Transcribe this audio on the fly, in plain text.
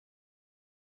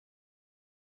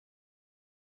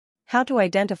How to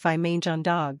identify mange on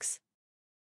dogs.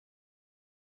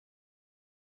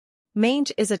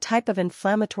 Mange is a type of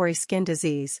inflammatory skin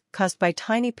disease caused by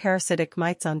tiny parasitic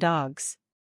mites on dogs.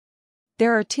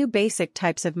 There are two basic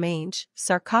types of mange,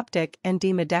 Sarcoptic and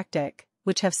Demodectic,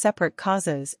 which have separate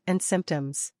causes and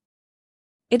symptoms.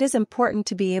 It is important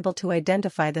to be able to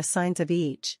identify the signs of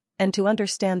each, and to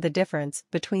understand the difference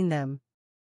between them.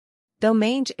 Though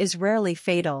mange is rarely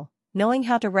fatal, knowing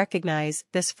how to recognize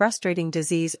this frustrating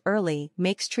disease early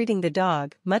makes treating the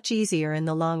dog much easier in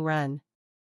the long run.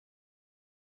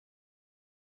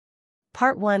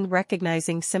 Part 1: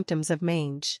 Recognizing symptoms of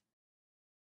mange.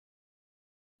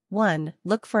 1.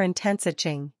 Look for intense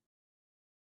itching.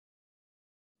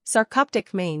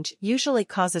 Sarcoptic mange usually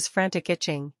causes frantic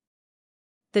itching.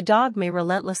 The dog may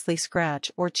relentlessly scratch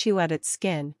or chew at its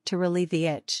skin to relieve the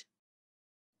itch.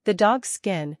 The dog's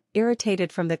skin,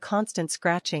 irritated from the constant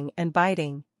scratching and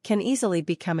biting, can easily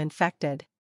become infected.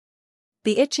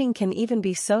 The itching can even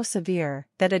be so severe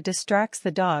that it distracts the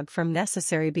dog from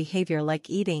necessary behavior like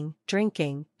eating,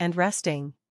 drinking, and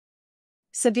resting.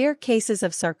 Severe cases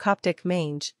of sarcoptic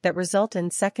mange that result in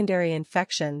secondary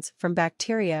infections from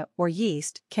bacteria or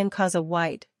yeast can cause a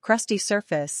white, crusty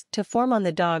surface to form on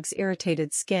the dog's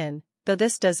irritated skin, though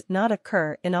this does not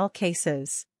occur in all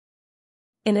cases.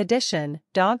 In addition,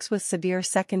 dogs with severe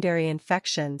secondary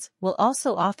infections will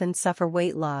also often suffer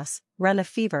weight loss, run a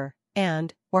fever,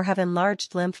 or have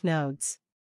enlarged lymph nodes.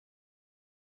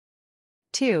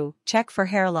 2. Check for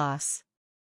hair loss.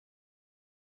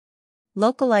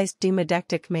 Localized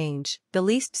demodectic mange, the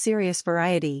least serious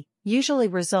variety, usually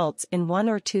results in one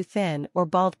or two thin or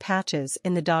bald patches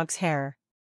in the dog's hair.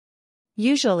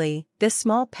 Usually, this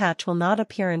small patch will not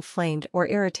appear inflamed or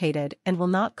irritated and will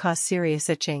not cause serious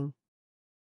itching.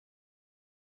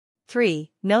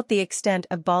 3. Note the extent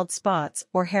of bald spots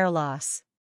or hair loss.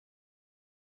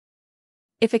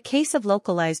 If a case of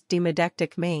localized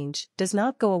demodectic mange does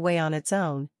not go away on its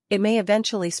own, it may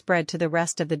eventually spread to the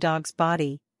rest of the dog's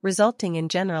body, resulting in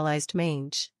generalized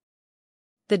mange.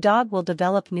 The dog will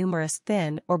develop numerous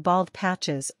thin or bald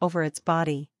patches over its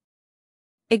body.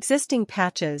 Existing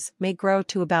patches may grow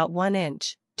to about 1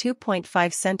 inch,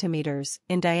 2.5 centimeters,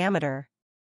 in diameter.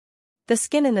 The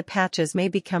skin in the patches may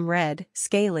become red,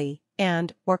 scaly,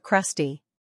 or crusty.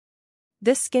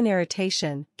 This skin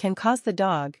irritation can cause the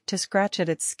dog to scratch at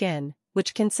its skin,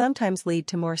 which can sometimes lead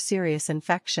to more serious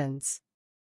infections.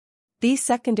 These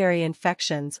secondary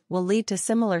infections will lead to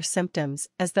similar symptoms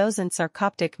as those in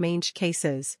sarcoptic mange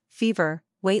cases: fever,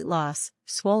 weight loss,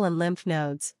 swollen lymph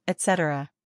nodes, etc.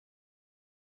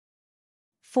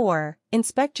 4.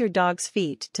 Inspect your dog's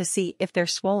feet to see if they're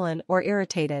swollen or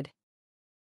irritated.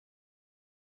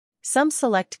 Some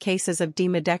select cases of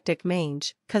demodectic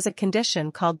mange cause a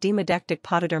condition called demodectic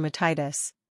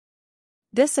pododermatitis.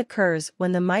 This occurs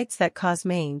when the mites that cause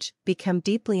mange become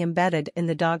deeply embedded in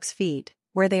the dog's feet,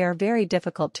 where they are very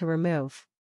difficult to remove.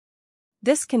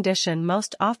 This condition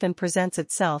most often presents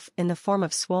itself in the form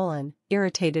of swollen,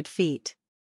 irritated feet.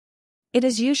 It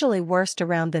is usually worst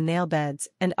around the nail beds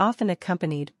and often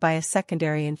accompanied by a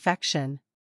secondary infection.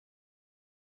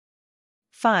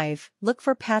 5. Look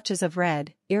for patches of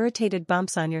red, irritated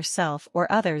bumps on yourself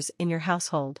or others in your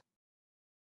household.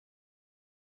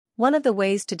 One of the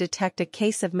ways to detect a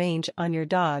case of mange on your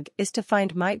dog is to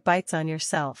find mite bites on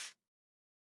yourself.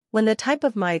 When the type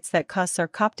of mites that cause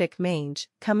sarcoptic mange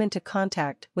come into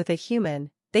contact with a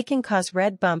human, they can cause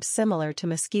red bumps similar to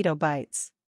mosquito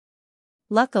bites.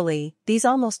 Luckily, these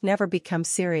almost never become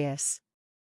serious.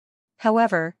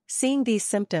 However, seeing these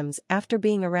symptoms after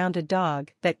being around a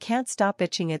dog that can't stop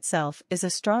itching itself is a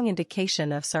strong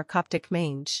indication of sarcoptic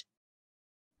mange.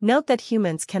 Note that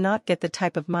humans cannot get the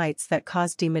type of mites that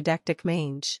cause demodectic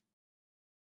mange.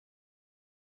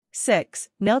 6.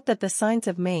 Note that the signs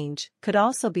of mange could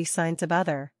also be signs of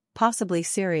other, possibly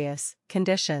serious,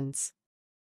 conditions.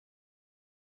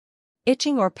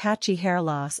 Itching or patchy hair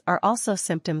loss are also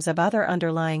symptoms of other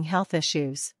underlying health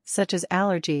issues, such as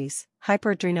allergies,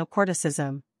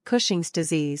 hyperadrenocorticism, Cushing's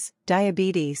disease,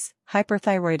 diabetes,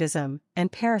 hyperthyroidism,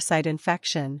 and parasite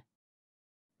infection.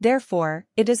 Therefore,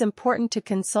 it is important to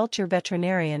consult your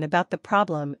veterinarian about the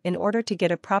problem in order to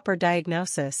get a proper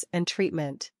diagnosis and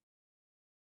treatment.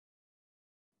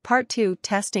 Part 2: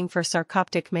 Testing for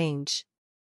sarcoptic mange.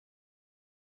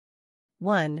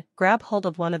 1. Grab hold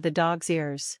of one of the dog's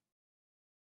ears.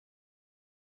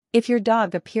 If your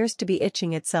dog appears to be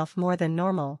itching itself more than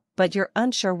normal, but you're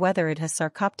unsure whether it has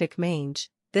sarcoptic mange,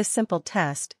 this simple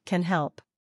test can help.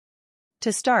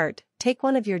 To start, take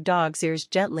one of your dog's ears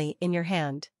gently in your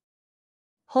hand.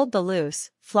 Hold the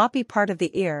loose, floppy part of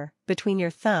the ear between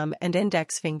your thumb and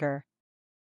index finger.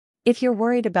 If you're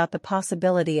worried about the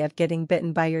possibility of getting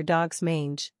bitten by your dog's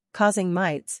mange, causing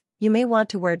mites, you may want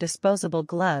to wear disposable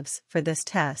gloves for this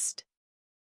test.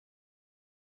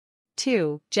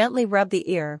 2. Gently rub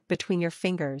the ear between your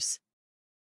fingers.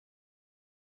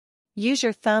 Use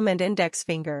your thumb and index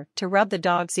finger to rub the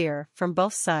dog's ear from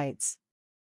both sides.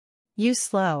 Use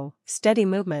slow, steady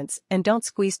movements and don't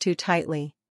squeeze too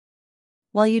tightly.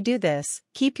 While you do this,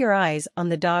 keep your eyes on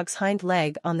the dog's hind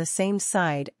leg on the same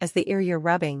side as the ear you're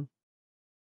rubbing.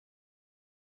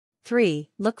 3.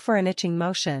 Look for an itching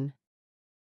motion.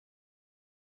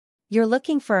 You're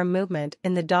looking for a movement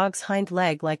in the dog's hind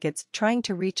leg like it's trying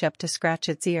to reach up to scratch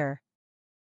its ear.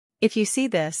 If you see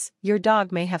this, your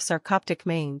dog may have sarcoptic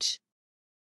mange.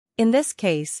 In this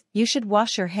case, you should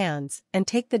wash your hands and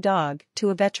take the dog to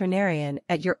a veterinarian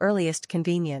at your earliest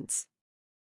convenience.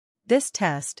 This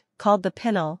test, called the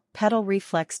pinal pedal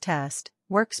reflex test,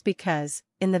 works because,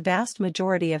 in the vast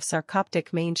majority of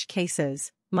sarcoptic mange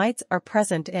cases, mites are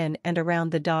present in and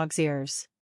around the dog's ears.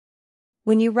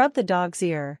 When you rub the dog's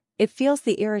ear, it feels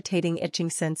the irritating itching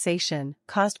sensation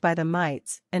caused by the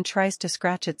mites and tries to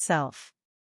scratch itself.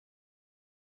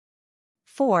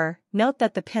 4. Note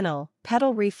that the pinal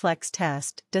pedal reflex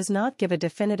test does not give a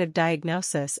definitive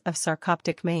diagnosis of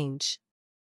sarcoptic mange.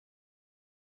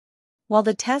 While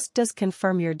the test does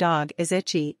confirm your dog is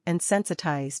itchy and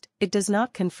sensitized, it does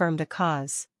not confirm the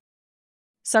cause.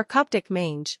 Sarcoptic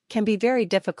mange can be very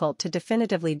difficult to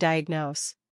definitively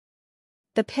diagnose.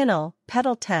 The pinal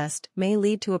pedal test may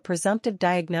lead to a presumptive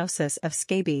diagnosis of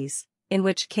scabies, in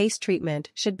which case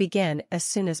treatment should begin as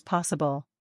soon as possible.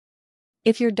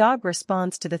 If your dog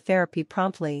responds to the therapy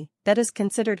promptly, that is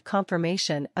considered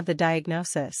confirmation of the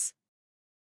diagnosis.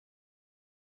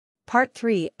 Part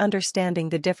 3. Understanding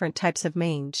the different types of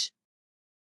mange.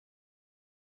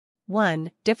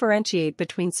 1. Differentiate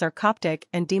between sarcoptic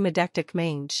and demodectic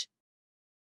mange.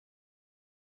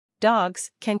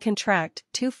 Dogs can contract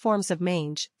two forms of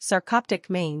mange, sarcoptic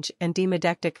mange and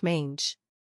demodectic mange.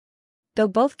 Though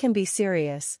both can be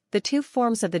serious, the two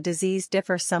forms of the disease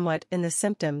differ somewhat in the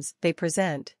symptoms they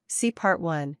present, see Part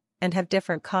 1, and have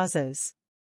different causes.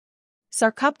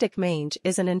 Sarcoptic mange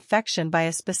is an infection by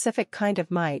a specific kind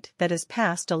of mite that is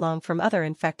passed along from other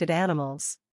infected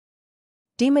animals.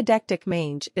 Demodectic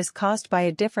mange is caused by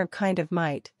a different kind of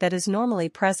mite that is normally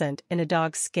present in a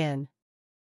dog's skin.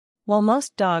 While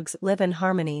most dogs live in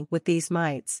harmony with these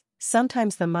mites,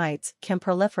 sometimes the mites can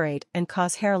proliferate and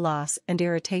cause hair loss and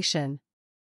irritation.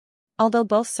 Although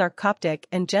both sarcoptic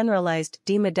and generalized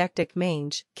demodectic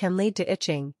mange can lead to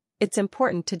itching, it's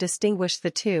important to distinguish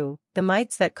the two. The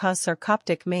mites that cause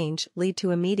sarcoptic mange lead to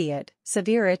immediate,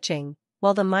 severe itching,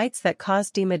 while the mites that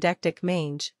cause demodectic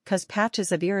mange cause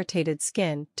patches of irritated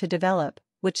skin to develop,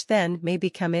 which then may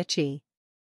become itchy.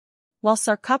 While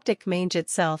sarcoptic mange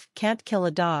itself can't kill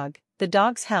a dog, the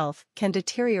dog's health can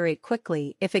deteriorate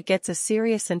quickly if it gets a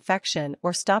serious infection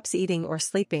or stops eating or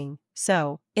sleeping,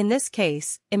 so, in this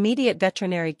case, immediate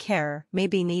veterinary care may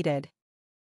be needed.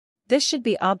 This should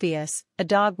be obvious. A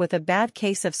dog with a bad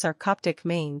case of sarcoptic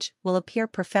mange will appear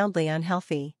profoundly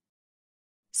unhealthy.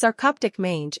 Sarcoptic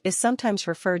mange is sometimes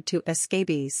referred to as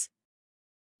scabies.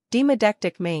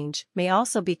 Demodectic mange may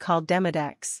also be called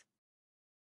Demodex.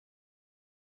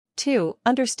 2.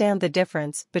 Understand the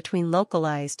difference between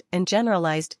localized and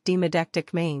generalized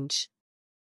demodectic mange.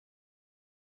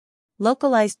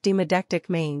 Localized demodectic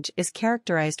mange is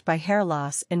characterized by hair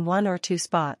loss in one or two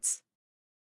spots.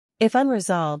 If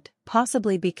unresolved,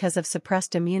 possibly because of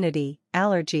suppressed immunity,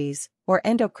 allergies, or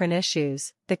endocrine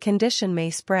issues, the condition may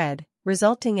spread,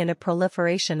 resulting in a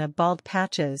proliferation of bald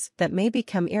patches that may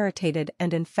become irritated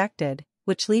and infected,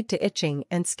 which lead to itching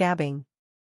and scabbing.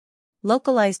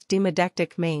 Localized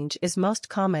demodectic mange is most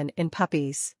common in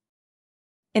puppies.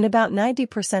 In about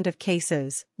 90% of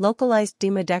cases, localized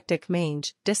demodectic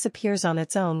mange disappears on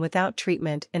its own without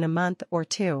treatment in a month or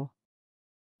two.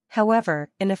 However,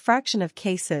 in a fraction of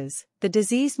cases, the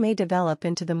disease may develop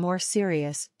into the more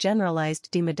serious,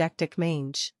 generalized demodectic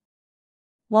mange.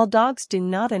 While dogs do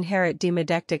not inherit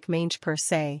demodectic mange per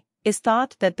se, it's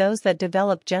thought that those that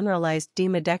develop generalized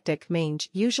demodectic mange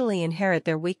usually inherit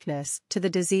their weakness to the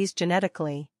disease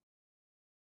genetically.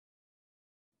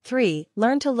 3.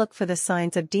 Learn to look for the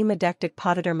signs of demodectic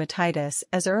pododermatitis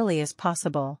as early as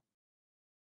possible.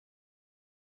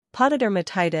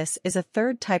 Pododermatitis is a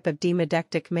third type of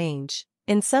demodectic mange.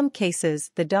 In some cases,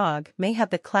 the dog may have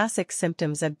the classic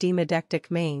symptoms of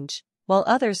demodectic mange, while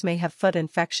others may have foot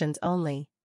infections only.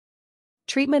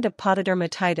 Treatment of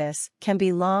pododermatitis can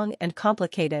be long and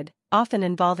complicated, often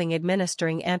involving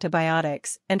administering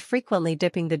antibiotics and frequently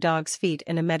dipping the dog's feet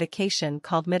in a medication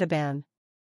called mitaban.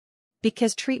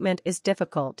 Because treatment is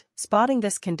difficult, spotting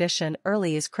this condition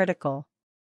early is critical.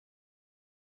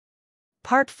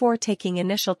 Part 4: Taking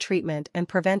initial treatment and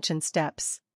prevention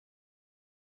steps.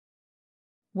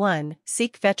 1.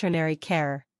 Seek veterinary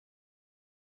care.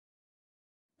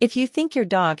 If you think your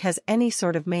dog has any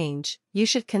sort of mange, you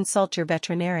should consult your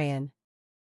veterinarian.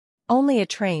 Only a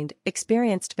trained,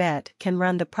 experienced vet can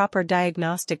run the proper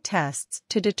diagnostic tests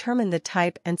to determine the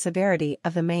type and severity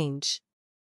of the mange.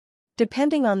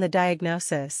 Depending on the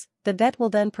diagnosis, the vet will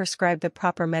then prescribe the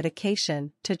proper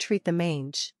medication to treat the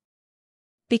mange.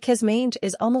 Because mange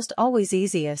is almost always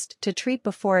easiest to treat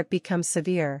before it becomes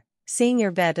severe, seeing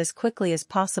your vet as quickly as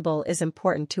possible is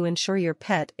important to ensure your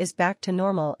pet is back to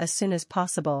normal as soon as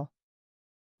possible.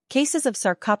 Cases of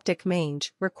sarcoptic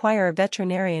mange require a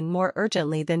veterinarian more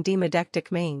urgently than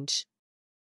demodectic mange.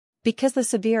 Because the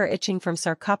severe itching from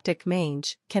sarcoptic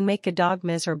mange can make a dog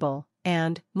miserable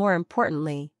and, more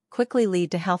importantly, quickly lead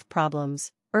to health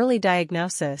problems, early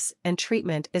diagnosis and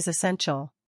treatment is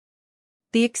essential.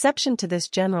 The exception to this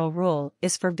general rule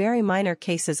is for very minor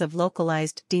cases of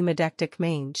localized demodectic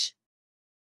mange.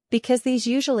 Because these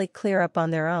usually clear up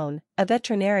on their own, a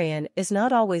veterinarian is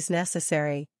not always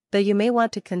necessary, though you may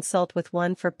want to consult with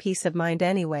one for peace of mind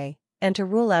anyway, and to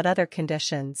rule out other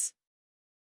conditions.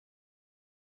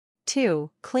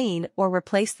 2. Clean or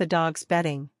replace the dog's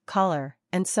bedding, collar,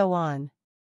 and so on.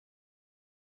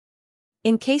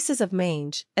 In cases of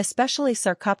mange, especially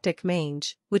sarcoptic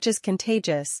mange, which is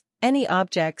contagious, any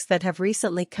objects that have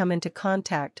recently come into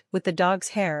contact with the dog's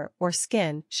hair or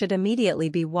skin should immediately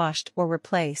be washed or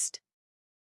replaced.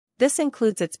 This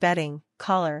includes its bedding,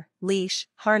 collar, leash,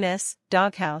 harness,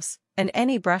 doghouse, and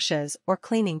any brushes or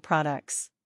cleaning products.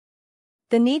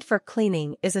 The need for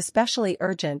cleaning is especially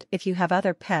urgent if you have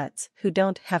other pets who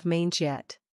don't have mange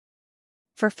yet.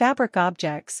 For fabric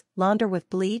objects, launder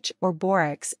with bleach or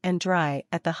borax and dry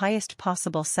at the highest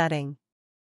possible setting.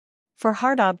 For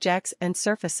hard objects and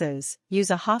surfaces, use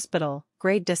a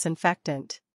hospital-grade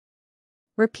disinfectant.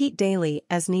 Repeat daily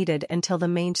as needed until the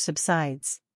mange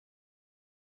subsides.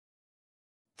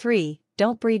 3.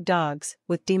 Don't breed dogs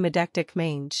with demodectic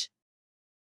mange.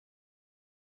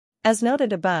 As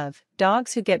noted above,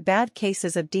 dogs who get bad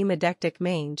cases of demodectic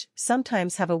mange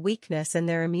sometimes have a weakness in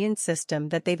their immune system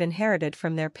that they've inherited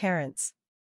from their parents.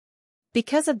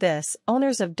 Because of this,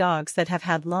 owners of dogs that have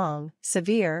had long,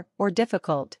 severe, or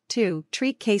difficult to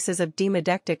treat cases of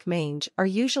demodectic mange are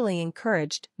usually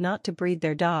encouraged not to breed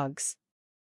their dogs.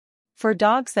 For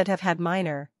dogs that have had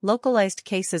minor, localized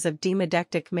cases of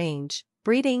demodectic mange,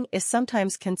 breeding is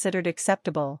sometimes considered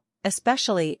acceptable,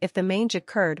 especially if the mange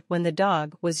occurred when the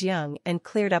dog was young and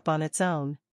cleared up on its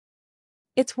own.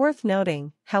 It's worth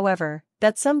noting, however,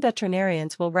 that some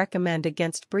veterinarians will recommend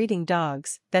against breeding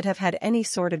dogs that have had any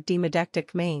sort of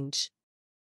demodectic mange.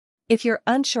 If you're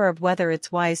unsure of whether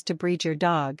it's wise to breed your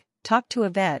dog, talk to a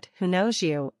vet who knows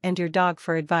you and your dog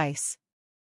for advice.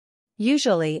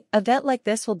 Usually, a vet like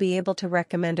this will be able to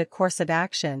recommend a course of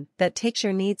action that takes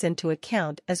your needs into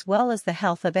account as well as the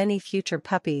health of any future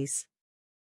puppies.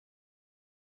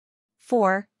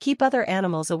 4. Keep other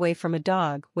animals away from a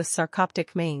dog with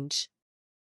sarcoptic mange.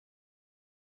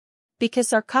 Because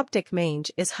sarcoptic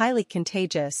mange is highly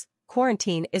contagious,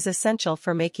 quarantine is essential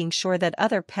for making sure that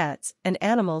other pets and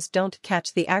animals don't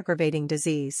catch the aggravating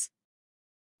disease.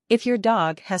 If your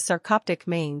dog has sarcoptic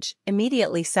mange,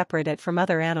 immediately separate it from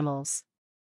other animals.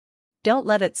 Don't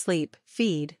let it sleep,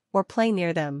 feed, or play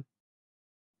near them.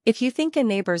 If you think a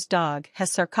neighbor's dog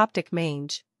has sarcoptic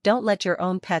mange, don't let your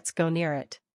own pets go near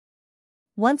it.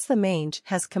 Once the mange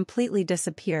has completely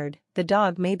disappeared, the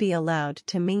dog may be allowed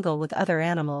to mingle with other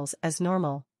animals as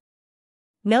normal.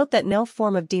 Note that no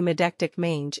form of demodectic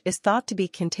mange is thought to be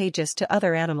contagious to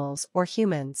other animals or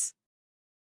humans.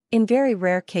 In very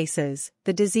rare cases,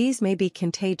 the disease may be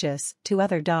contagious to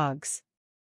other dogs.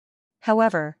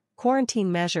 However,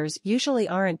 quarantine measures usually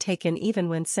aren't taken even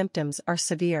when symptoms are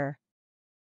severe.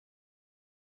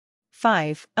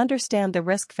 5. Understand the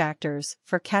risk factors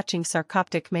for catching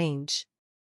sarcoptic mange.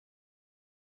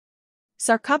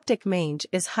 Sarcoptic mange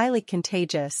is highly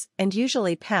contagious and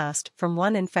usually passed from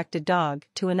one infected dog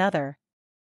to another.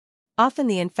 Often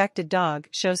the infected dog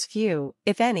shows few,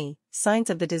 if any, signs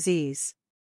of the disease.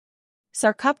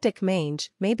 Sarcoptic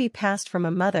mange may be passed from a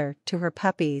mother to her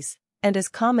puppies, and is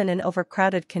common in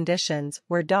overcrowded conditions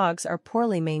where dogs are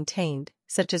poorly maintained,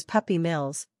 such as puppy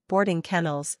mills, boarding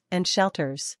kennels, and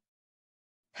shelters.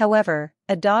 However,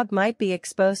 a dog might be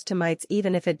exposed to mites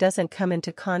even if it doesn't come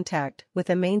into contact with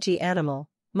a mangy animal.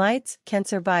 Mites can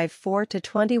survive 4 to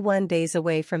 21 days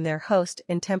away from their host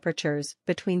in temperatures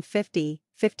between 50,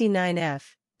 59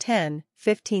 F, 10,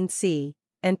 15 C,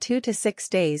 and 2 to 6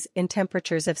 days in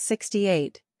temperatures of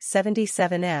 68,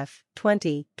 77 F,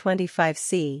 20, 25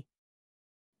 C.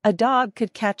 A dog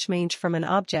could catch mange from an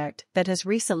object that has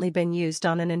recently been used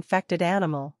on an infected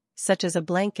animal, such as a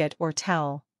blanket or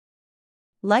towel.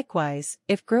 Likewise,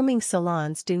 if grooming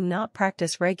salons do not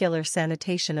practice regular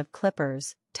sanitation of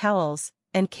clippers, towels,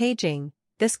 and caging,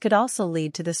 this could also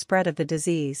lead to the spread of the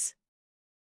disease.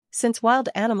 Since wild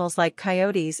animals like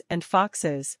coyotes and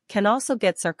foxes can also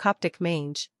get sarcoptic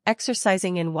mange,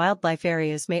 exercising in wildlife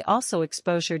areas may also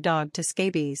expose your dog to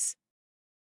scabies.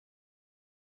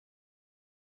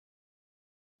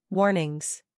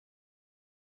 Warnings.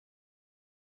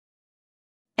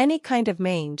 Any kind of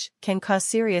mange can cause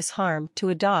serious harm to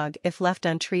a dog if left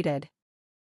untreated.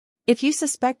 If you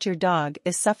suspect your dog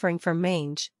is suffering from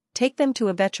mange, take them to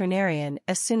a veterinarian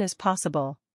as soon as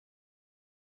possible.